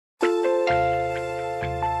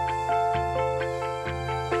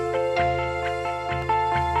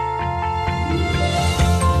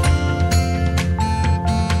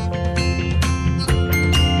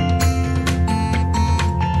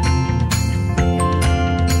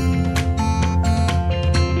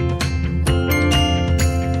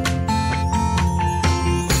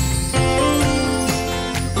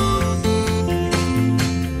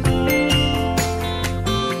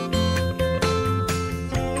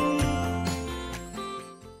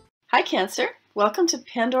Hi, Cancer. Welcome to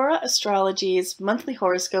Pandora Astrology's monthly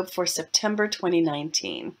horoscope for September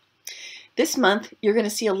 2019. This month, you're going to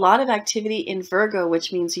see a lot of activity in Virgo,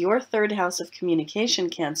 which means your third house of communication,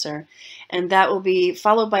 Cancer, and that will be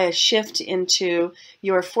followed by a shift into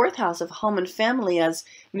your fourth house of home and family as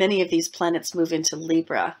many of these planets move into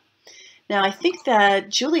Libra. Now, I think that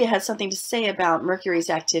Julia has something to say about Mercury's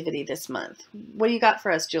activity this month. What do you got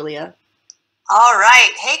for us, Julia? All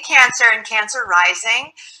right. Hey, Cancer and Cancer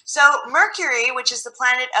rising. So Mercury, which is the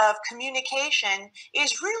planet of communication,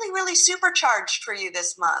 is really supercharged for you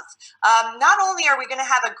this month. Not only are we going to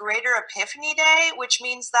have a greater epiphany day, which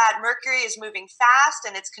means that Mercury is moving fast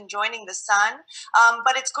and it's conjoining the sun,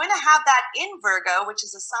 but it's going to have that in Virgo, which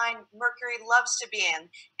is a sign Mercury loves to be in,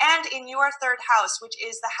 and in your third house, which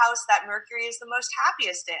is the house that Mercury is the most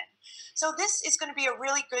happiest in. So this is going to be a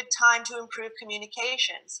really good time to improve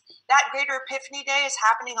communications. That greater epiphany day is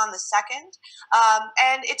happening on the 2nd,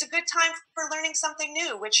 and it's a good time for learning something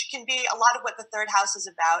new, which can be a lot of what the third house is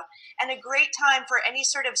about, and a great time for any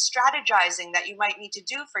sort of strategizing that you might need to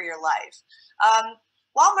do for your life.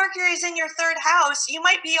 While Mercury is in your third house, you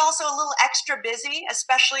might be also a little extra busy,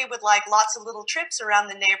 especially with like lots of little trips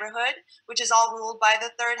around the neighborhood, which is all ruled by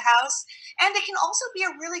the third house. And it can also be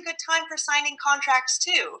a really good time for signing contracts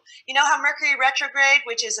too. You know how Mercury retrograde,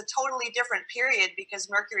 which is a totally different period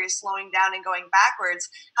because Mercury is slowing down and going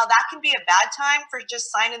backwards, how that can be a bad time for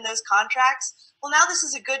just signing those contracts? Well, now this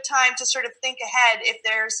is a good time to sort of think ahead if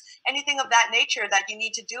there's anything of that nature that you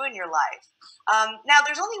need to do in your life. Now,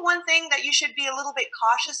 there's only one thing that you should be a little bit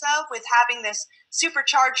cautious of with having this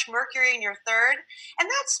supercharged Mercury in your third, and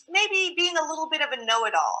that's maybe being a little bit of a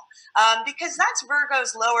know-it-all, because that's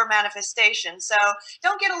Virgo's lower manifestation. So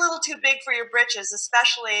don't get a little too big for your britches,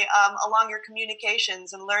 especially along your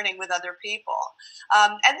communications and learning with other people.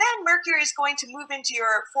 And then Mercury is going to move into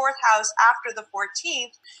your fourth house after the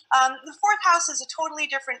 14th. The fourth house is a totally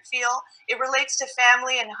different feel. It relates to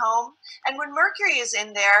family and home. And when Mercury is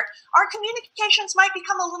in there, our communications might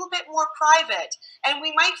become a little bit more private, and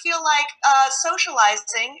we might feel like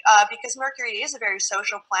socializing, because Mercury is a very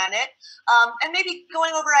social planet, and maybe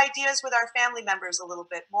going over ideas with our family members a little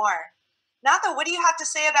bit more. Natha, what do you have to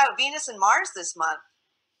say about Venus and Mars this month?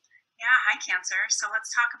 Yeah, hi Cancer. So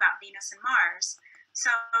let's talk about Venus and Mars.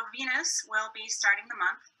 So Venus will be starting the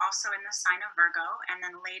month also in the sign of Virgo, and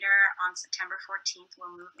then later on September 14th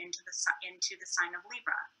will move into the sign of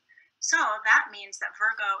Libra. So that means that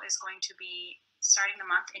Virgo is going to be starting the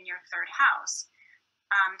month in your third house.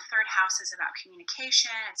 Third house is about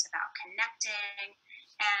communication, it's about connecting.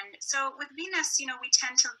 And so with Venus, we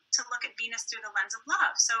tend to look at Venus through the lens of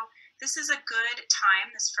love. So this is a good time,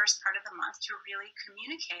 this first part of the month, to really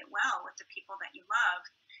communicate well with the people that you love.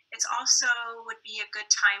 It's also would be a good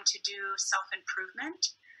time to do self-improvement.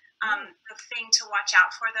 The thing to watch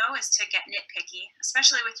out for, though, is to get nitpicky,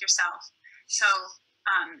 especially with yourself. So,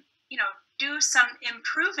 do some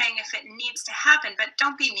improving if it needs to happen, but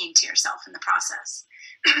don't be mean to yourself in the process.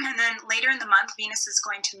 And then later in the month, Venus is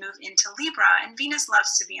going to move into Libra, and Venus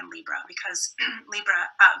loves to be in Libra because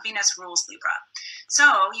Venus rules Libra.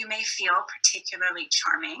 So you may feel particularly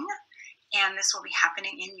charming, and this will be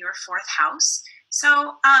happening in your fourth house.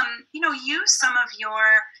 So, use some of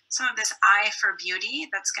this eye for beauty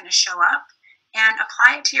that's going to show up and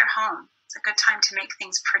apply it to your home. It's a good time to make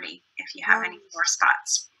things pretty if you have any sore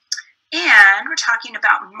spots. And we're talking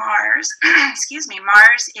about Mars. Excuse me.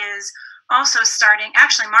 Mars is also starting.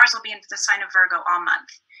 Actually, Mars will be in the sign of Virgo all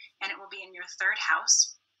month, and it will be in your third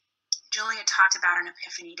house. Julia talked about an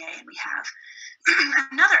epiphany day, and we have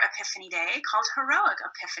another epiphany day called Heroic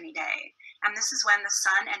Epiphany Day. And this is when the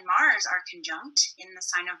Sun and Mars are conjunct in the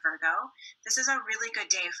sign of Virgo. This is a really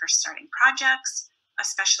good day for starting projects,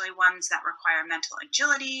 especially ones that require mental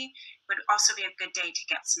agility. It would also be a good day to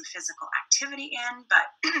get some physical activity in,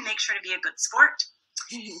 but make sure to be a good sport.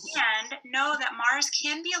 And know that Mars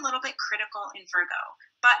can be a little bit critical in Virgo,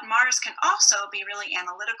 but Mars can also be really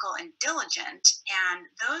analytical and diligent, and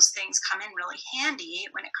those things come in really handy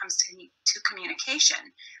when it comes to communication.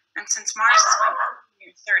 And since Mars is going to be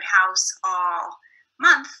in your third house all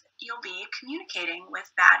month, you'll be communicating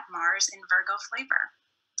with that Mars in Virgo flavor.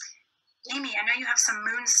 Amy, I know you have some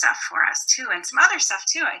moon stuff for us too, and some other stuff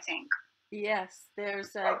too, I think. Yes,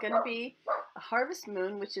 there's going to be a harvest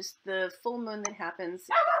moon, which is the full moon that happens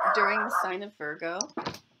during the sign of Virgo.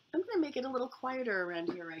 I'm going to make it a little quieter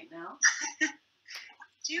around here right now.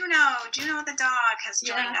 Juno the dog has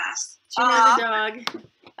joined us. Juno the dog.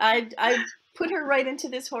 I put her right into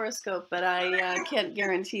this horoscope, but I can't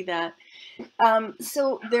guarantee that.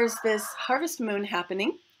 So there's this harvest moon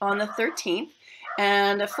happening on the 13th,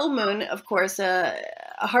 and a full moon, of course, a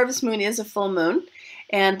harvest moon is a full moon.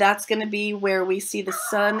 And that's going to be where we see the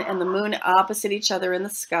sun and the moon opposite each other in the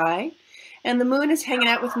sky. And the moon is hanging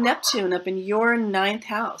out with Neptune up in your 9th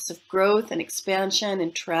house of growth and expansion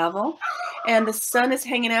and travel. And the sun is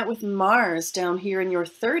hanging out with Mars down here in your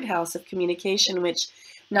 3rd house of communication, which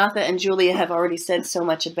Natha and Julia have already said so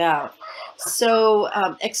much about. So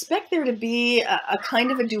expect there to be a kind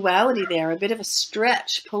of a duality there, a bit of a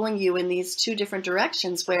stretch pulling you in these 2 different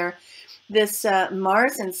directions, where this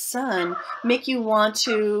Mars and Sun make you want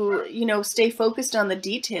to, stay focused on the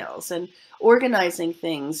details and organizing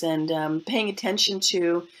things and paying attention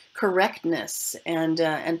to correctness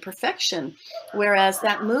and perfection. Whereas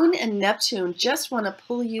that Moon and Neptune just want to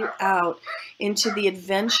pull you out into the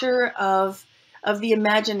adventure of the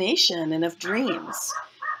imagination and of dreams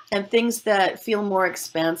and things that feel more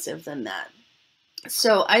expansive than that.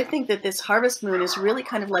 So I think that this harvest moon is really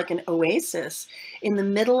kind of like an oasis in the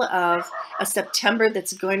middle of a September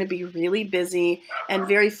that's going to be really busy and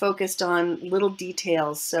very focused on little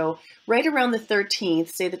details. So right around the 13th,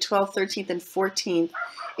 say the 12th, 13th, and 14th,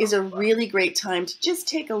 is a really great time to just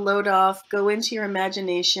take a load off, go into your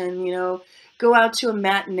imagination, go out to a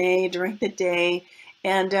matinee during the day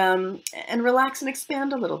and relax and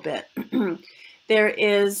expand a little bit. There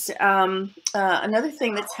is another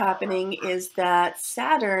thing that's happening is that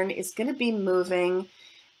Saturn is going to be moving,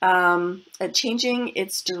 changing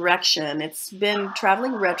its direction. It's been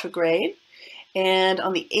traveling retrograde, and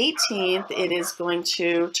on the 18th, it is going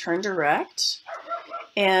to turn direct.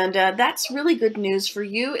 And that's really good news for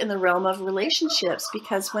you in the realm of relationships,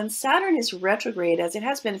 because when Saturn is retrograde, as it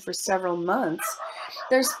has been for several months,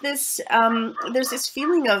 there's this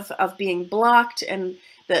feeling of being blocked, and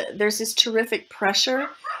there's this terrific pressure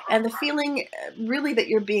and the feeling really that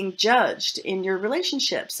you're being judged in your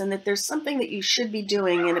relationships and that there's something that you should be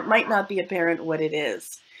doing and it might not be apparent what it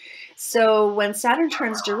is. So when Saturn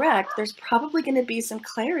turns direct, there's probably going to be some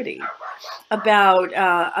clarity about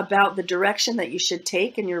the direction that you should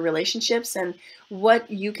take in your relationships and what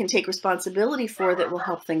you can take responsibility for that will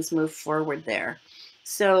help things move forward there.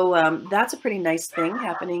 So that's a pretty nice thing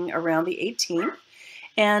happening around the 18th.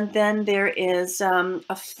 And then there is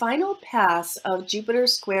a final pass of Jupiter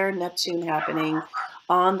square Neptune happening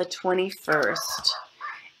on the 21st.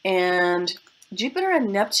 And Jupiter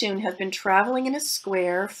and Neptune have been traveling in a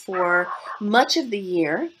square for much of the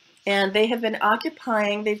year, and they have been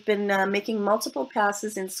they've been making multiple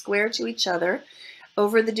passes in square to each other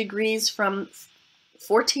over the degrees from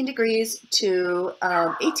 14 degrees to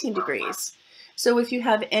 18 degrees. So if you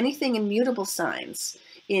have anything in mutable signs,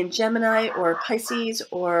 in Gemini or Pisces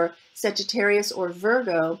or Sagittarius or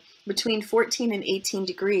Virgo, between 14 and 18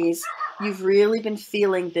 degrees, you've really been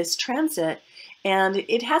feeling this transit. And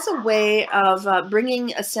it has a way of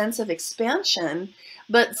bringing a sense of expansion,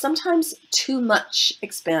 but sometimes too much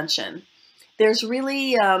expansion. There's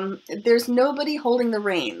really, there's nobody holding the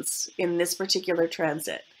reins in this particular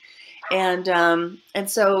transit. And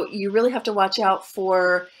so you really have to watch out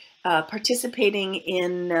for participating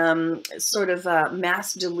in sort of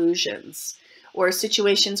mass delusions or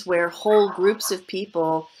situations where whole groups of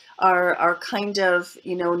people are kind of,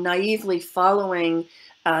 naively following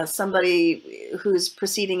somebody who's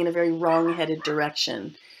proceeding in a very wrong-headed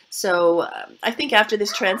direction. So I think after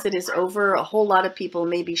this transit is over, a whole lot of people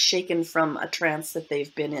may be shaken from a trance that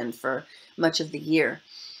they've been in for much of the year.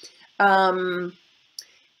 And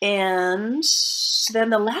then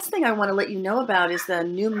the last thing I want to let you know about is the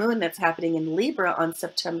new moon that's happening in Libra on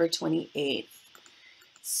September 28th.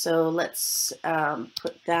 So let's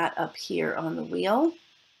put that up here on the wheel.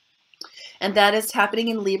 And that is happening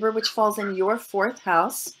in Libra, which falls in your 4th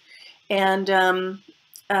house. And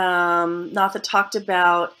Natha talked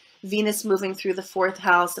about Venus moving through the 4th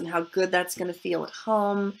house and how good that's going to feel at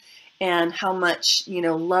home and how much,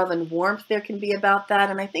 love and warmth there can be about that.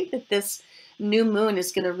 And I think that this new moon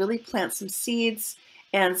is going to really plant some seeds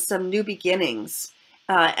and some new beginnings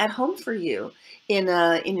at home for you in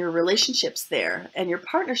your relationships there and your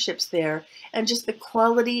partnerships there, and just the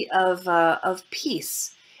quality of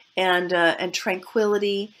peace and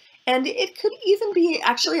tranquility. And it could even be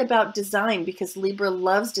actually about design, because Libra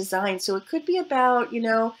loves design. So it could be about,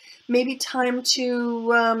 maybe time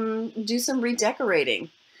to do some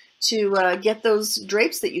redecorating, to get those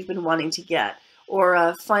drapes that you've been wanting to get,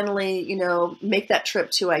 or finally, make that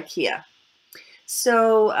trip to IKEA.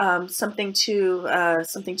 So something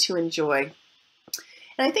to enjoy.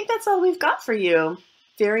 And I think that's all we've got for you.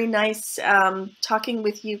 Very nice talking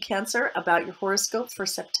with you, Cancer, about your horoscope for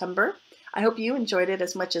September. I hope you enjoyed it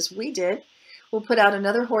as much as we did. We'll put out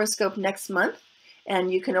another horoscope next month,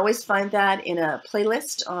 and you can always find that in a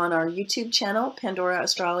playlist on our YouTube channel, Pandora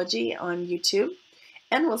Astrology on YouTube.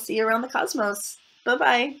 And we'll see you around the cosmos.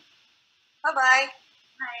 Bye-bye. Bye-bye.